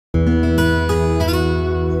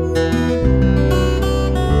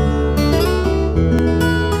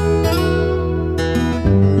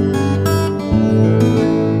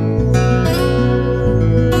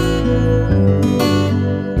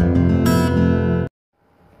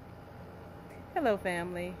Hello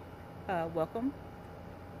family, welcome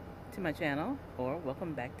to my channel, or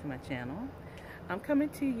welcome back to my channel. I'm coming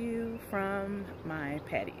to you from my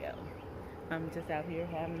patio. I'm just out here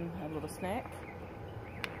having a little snack,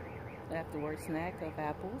 after work snack of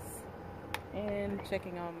apples, and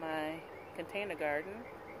checking on my container garden.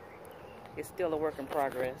 It's still a work in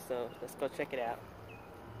progress, so let's go check it out.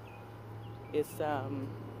 It's I've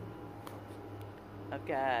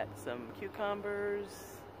got some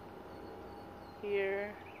cucumbers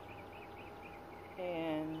here,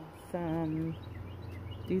 and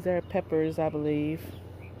these are peppers, I believe,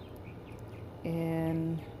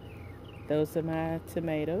 and those are my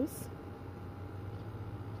tomatoes,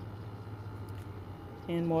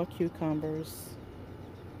 and more cucumbers,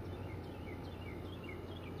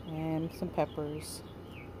 and some peppers,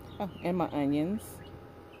 and my onions.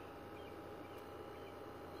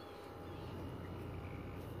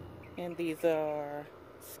 And these are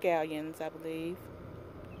scallions, I believe.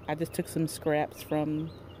 I just took some scraps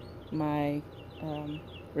from my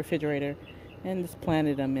refrigerator and just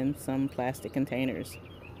planted them in some plastic containers.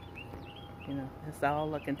 You know, that's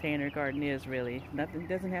all a container garden is, really. Nothing,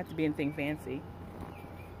 doesn't have to be anything fancy.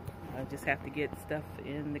 I just have to get stuff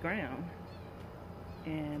in the ground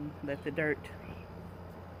and let the dirt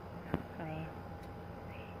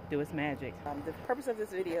do its magic. The purpose of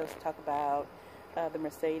this video is to talk about the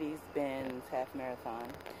Mercedes-Benz half marathon.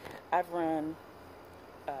 I've run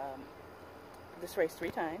this race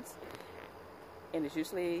 3 times, and it's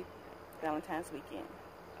usually Valentine's weekend,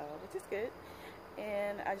 which is good.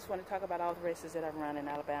 And I just want to talk about all the races that I've run in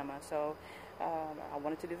Alabama. So I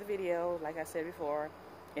wanted to do the video, like I said before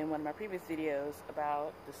in one of my previous videos,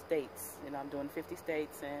 about the states. You know, I'm doing 50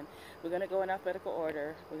 states, and we're going to go in alphabetical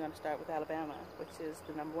order. We're going to start with Alabama, which is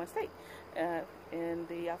the #1 state in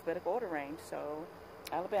the alphabetical order range. So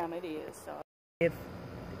Alabama it is. So if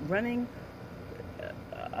running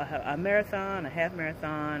a marathon, a half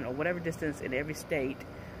marathon, or whatever distance in every state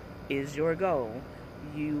is your goal,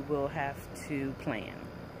 you will have to plan,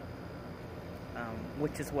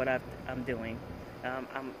 which is what I'm doing.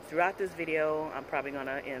 Throughout this video, I'm probably going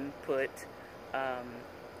to input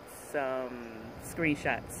some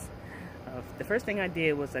screenshots. The first thing I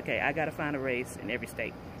did was, okay, I got to find a race in every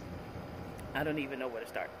state. I don't even know where to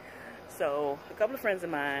start. So a couple of friends of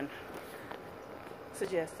mine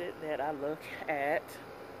suggested that I look at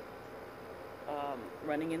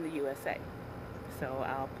running in the USA. So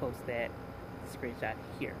I'll post that screenshot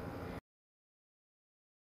here.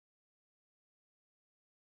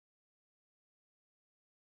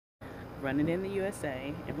 Running in the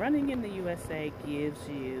USA, and running in the USA gives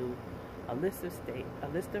you a list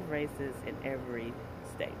of races in every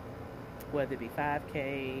state, whether it be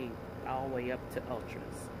 5K all the way up to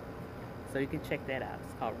ultras. So you can check that out.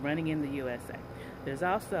 It's called Running in the USA. There's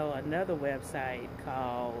also another website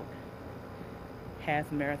called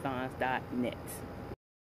halfmarathons.net.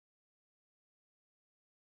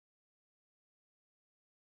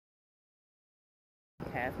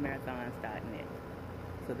 halfmarathons.net.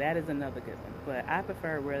 So that is another good one, but I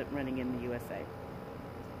prefer running in the USA.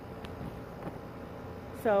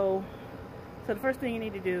 So the first thing you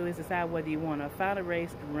need to do is decide whether you want to find a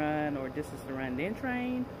race to run or distance to run, then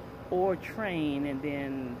train, or train and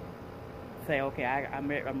then say, okay, I'm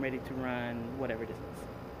ready to run whatever distance.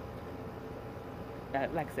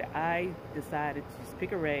 Like I said, I decided to just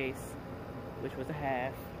pick a race, which was a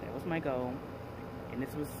half. That was my goal, and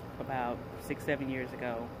this was about 6-7 years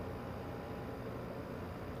ago.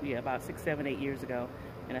 Yeah, about 6, 7, 8 years ago,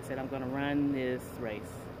 and I said I'm going to run this race.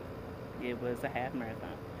 It was a half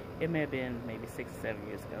marathon. It may have been maybe 6 or 7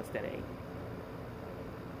 years ago instead of 8,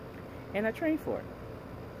 and I trained for it.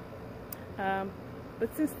 But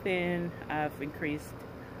since then, I've increased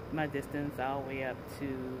my distance all the way up to,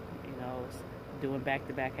 you know, doing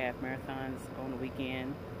back-to-back half marathons on the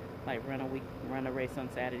weekend, like run a race on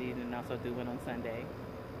Saturday and then also do one on Sunday.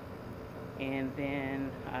 And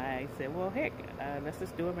then I said, well, heck, let's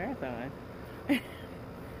just do a marathon.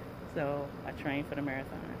 So I trained for the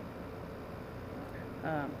marathon.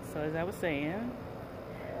 So as I was saying,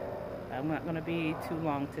 I'm not going to be too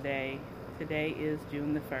long today. Today is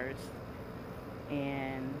June the 1st.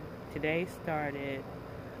 And today started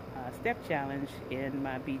a step challenge in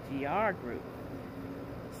my BGR group.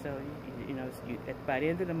 So, you know, by the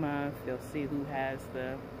end of the month, they'll see who has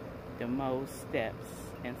the most steps.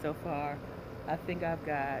 And so far, I think I've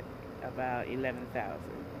got about 11,000.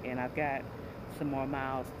 And I've got some more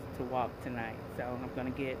miles to walk tonight. So I'm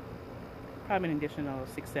going to get probably an additional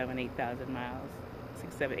 6, 7, 8,000 miles.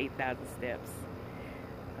 6, 7, 8,000 steps.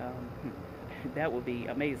 That would be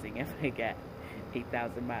amazing if I got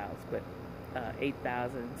 8,000 miles. But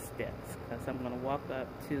 8,000 steps, because I'm going to walk up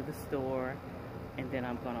to the store and then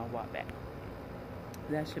I'm going to walk back.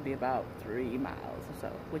 That should be about 3 miles or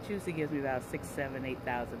so, which usually gives me about 6, 7,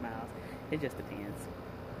 8,000 miles. It just depends.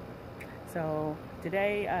 So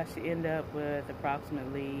today I should end up with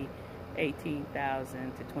approximately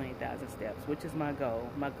 18,000 to 20,000 steps, which is my goal.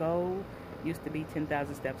 My goal used to be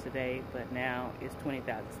 10,000 steps a day, but now it's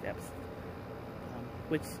 20,000 steps,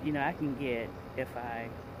 which, you know, I can get if I,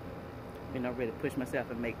 you know, really push myself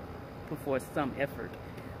and put forth some effort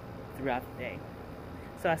throughout the day.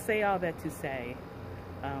 So I say all that to say,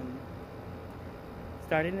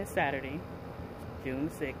 starting this Saturday, June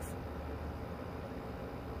 6th,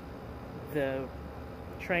 the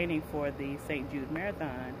training for the St. Jude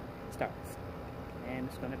Marathon starts. And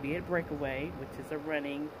it's going to be at Breakaway, which is a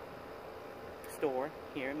running store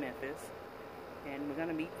here in Memphis. And we're going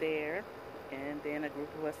to meet there, and then a group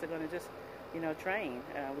of us are going to just, you know, train.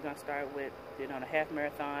 We're going to start with, you know, the half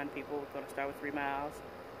marathon. People are going to start with 3 miles,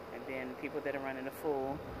 and then people that are running the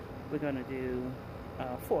full, we're going to do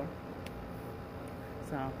 4.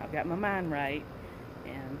 So I've got my mind right,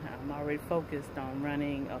 and I'm already focused on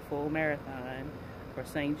running a full marathon for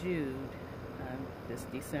St. Jude this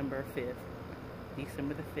December 5th.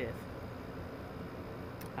 December the 5th.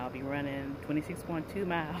 I'll be running 26.2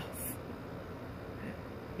 miles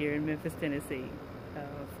here in Memphis, Tennessee,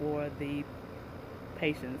 for the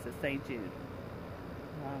patients at St. Jude.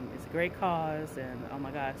 It's a great cause, and oh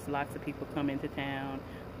my gosh, lots of people come into town,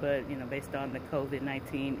 but you know, based on the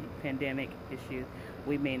COVID-19 pandemic issue,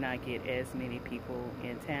 we may not get as many people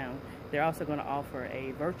in town. They're also going to offer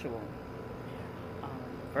a virtual,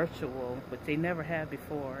 which they never have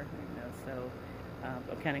before, you know, so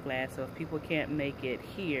I'm kind of glad. So if people can't make it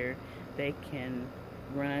here, they can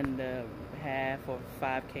run the half or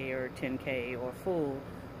 5K or 10K or full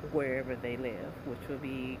wherever they live, which would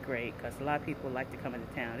be great, because a lot of people like to come into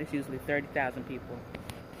town. It's usually 30,000 people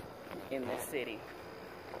in this city.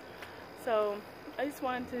 So I just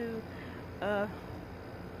wanted to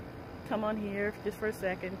come on here just for a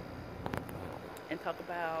second and talk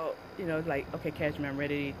about, you know, like, okay, Cashmere, I'm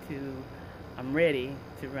ready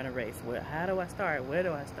to run a race. Well, how do I start? Where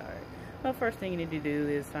do I start? Well, first thing you need to do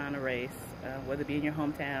is find a race, whether it be in your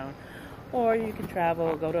hometown, or you can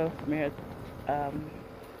travel, go to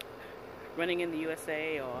Running in the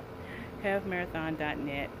USA or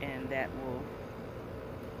halfmarathon.net, and that will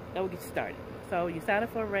get you started. So you sign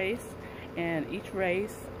up for a race, and each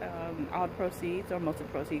race, all the proceeds or most of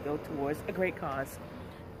the proceeds go towards a great cause,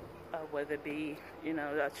 whether it be, you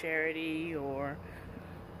know, a charity, or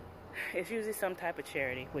it's usually some type of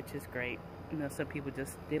charity, which is great. You know, some people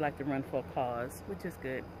they like to run for a cause, which is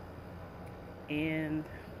good. And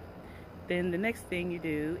then the next thing you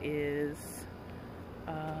do is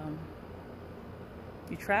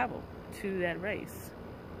you travel to that race.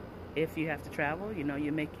 If you have to travel, you know,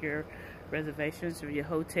 you make your reservations for your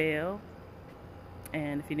hotel,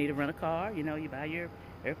 and if you need to rent a car, you know, you buy your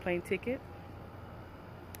airplane ticket,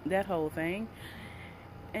 that whole thing.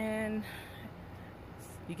 And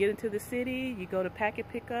you get into the city, you go to packet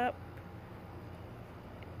pickup,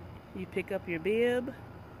 you pick up your bib,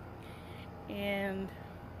 and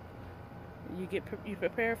you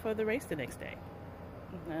prepare for the race the next day.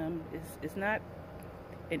 It's not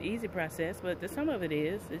an easy process, but some of it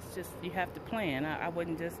is. It's just you have to plan. I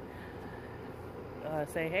wouldn't just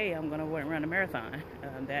say, hey, I'm going to run a marathon.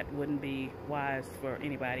 That wouldn't be wise for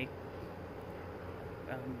anybody.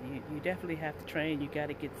 You definitely have to train. You got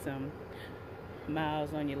to get some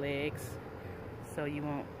miles on your legs so you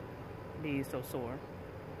won't be so sore.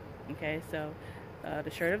 Okay, so the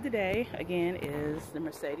shirt of the day, again, is the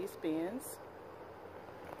Mercedes-Benz.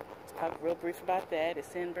 Let's talk real brief about that.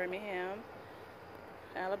 It's in Birmingham,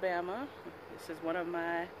 Alabama. This is one of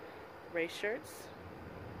my race shirts.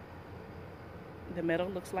 The metal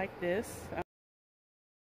looks like this.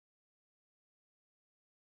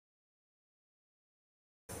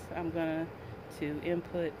 I'm going to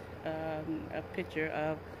input a picture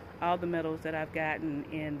of all the medals that I've gotten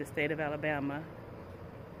in the state of Alabama.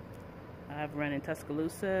 I've run in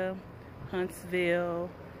Tuscaloosa, Huntsville,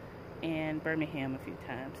 and Birmingham a few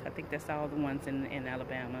times. I think that's all the ones in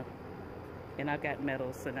Alabama. And I've got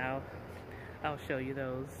medals, and I'll show you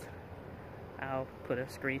those. I'll put a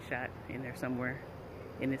screenshot in there somewhere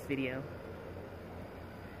in this video.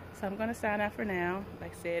 So I'm going to sign out for now.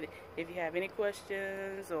 Like I said, if you have any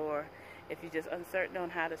questions, or if you're just uncertain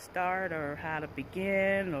on how to start, or how to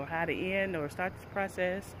begin, or how to end, or start this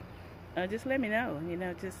process, just let me know. You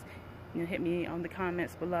know, just hit me on the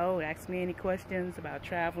comments below. Ask me any questions about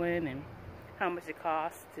traveling and how much it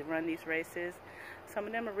costs to run these races. Some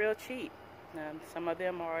of them are real cheap. Some of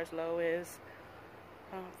them are as low as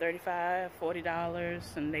 $35,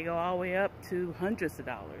 $40, and they go all the way up to hundreds of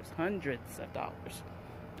dollars.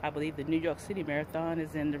 I believe the New York City Marathon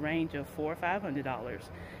is in the range of $400 or $500.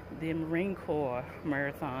 The Marine Corps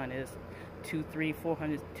Marathon is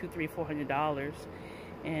 $400.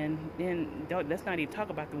 And then let's not even talk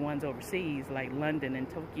about the ones overseas, like London and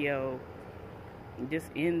Tokyo.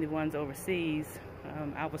 Just in the ones overseas,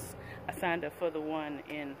 I signed up for the one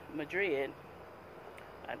in Madrid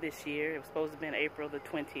this year. It was supposed to be April the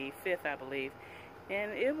 25th, I believe,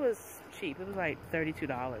 and it was cheap. It was like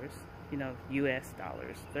 $32, you know, US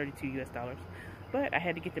dollars, $32 US dollars. But I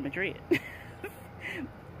had to get to Madrid,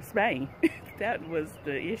 Spain. That was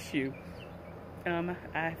the issue.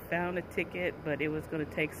 I found a ticket, but it was going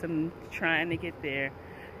to take some trying to get there.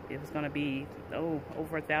 It was going to be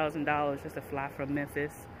over $1,000 just to fly from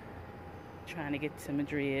Memphis, trying to get to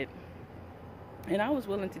Madrid. And I was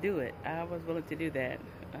willing to do it. I was willing to do that.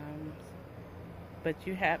 But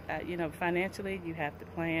you have, you know, financially, you have to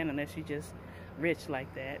plan, unless you're just rich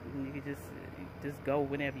like that, and you can just go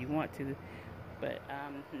whenever you want to. But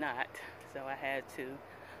I'm not, so I had to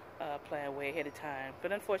plan way ahead of time.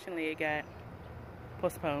 But unfortunately, it got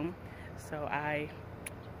postponed, so I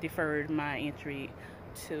deferred my entry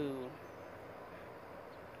to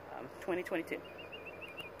 2022.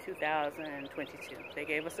 They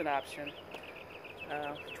gave us an option,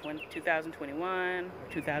 2021 or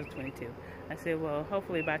 2022. I said, well,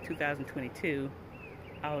 hopefully by 2022,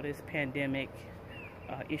 all this pandemic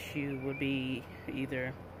issue will be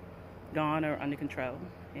either gone or under control,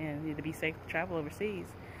 and it'll be safe to travel overseas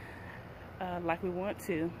like we want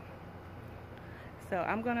to. So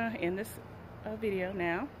I'm gonna end this video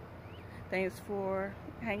now. Thanks for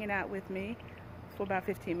hanging out with me for about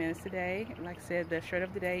 15 minutes today. Like I said, the shirt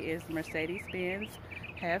of the day is Mercedes-Benz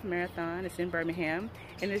Half Marathon. It's in Birmingham,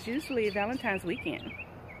 and it's usually Valentine's weekend,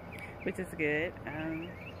 which is good.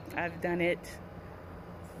 I've done it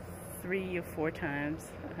 3 or 4 times.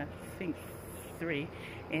 I think 3.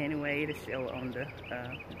 Anyway, it'll show on the,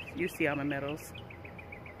 you see all my medals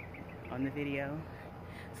on the video.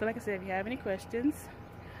 So like I said, if you have any questions,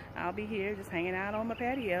 I'll be here just hanging out on my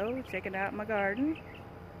patio, checking out my garden,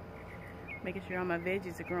 making sure all my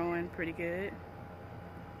veggies are growing pretty good.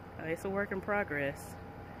 It's a work in progress,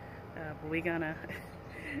 but we're gonna,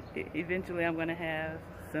 eventually I'm gonna have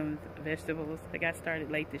some vegetables. I got started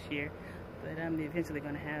late this year, but I'm eventually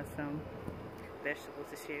gonna have some vegetables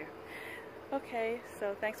this year. Okay,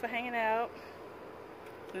 so thanks for hanging out.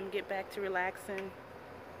 Let me get back to relaxing.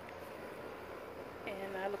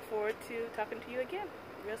 And I look forward to talking to you again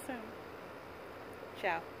real soon.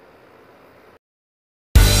 Ciao.